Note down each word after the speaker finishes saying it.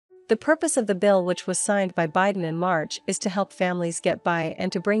The purpose of the bill, which was signed by Biden in March, is to help families get by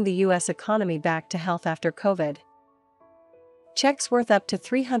and to bring the U.S. economy back to health after COVID. Checks worth up to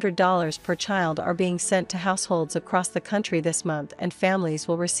 $300 per child are being sent to households across the country this month, and families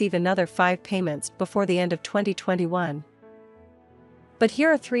will receive another 5 payments before the end of 2021. But here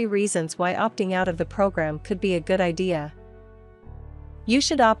are 3 reasons why opting out of the program could be a good idea. You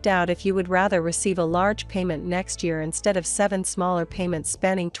should opt out if you would rather receive a large payment next year instead of 7 smaller payments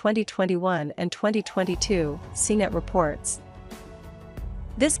spanning 2021 and 2022, CNET reports.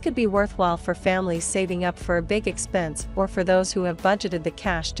 This could be worthwhile for families saving up for a big expense or for those who have budgeted the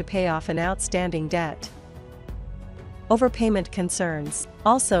cash to pay off an outstanding debt. Overpayment concerns.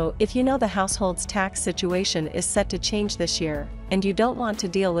 Also, if you know the household's tax situation is set to change this year, and you don't want to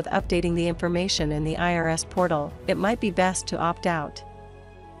deal with updating the information in the IRS portal, it might be best to opt out.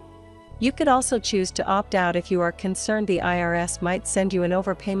 You could also choose to opt out if you are concerned the IRS might send you an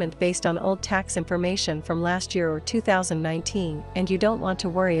overpayment based on old tax information from last year or 2019, and you don't want to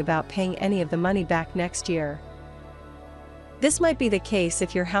worry about paying any of the money back next year. This might be the case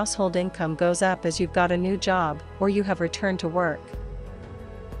if your household income goes up as you've got a new job or you have returned to work.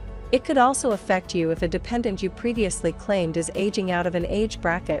 It could also affect you if a dependent you previously claimed is aging out of an age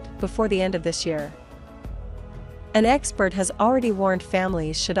bracket before the end of this year. An expert has already warned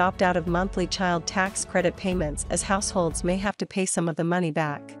families should opt out of monthly child tax credit payments, as households may have to pay some of the money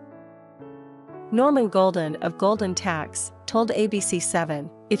back. Norman Golden of Golden Tax told ABC7,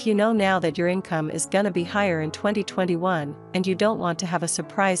 "If you know now that your income is gonna be higher in 2021, and you don't want to have a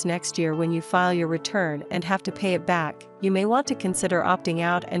surprise next year when you file your return and have to pay it back, you may want to consider opting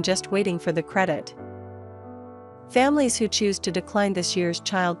out and just waiting for the credit." Families who choose to decline this year's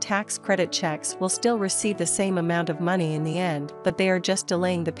child tax credit checks will still receive the same amount of money in the end, but they are just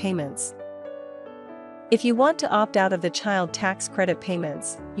delaying the payments. If you want to opt out of the child tax credit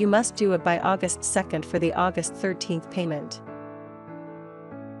payments, you must do it by August 2nd for the August 13th payment.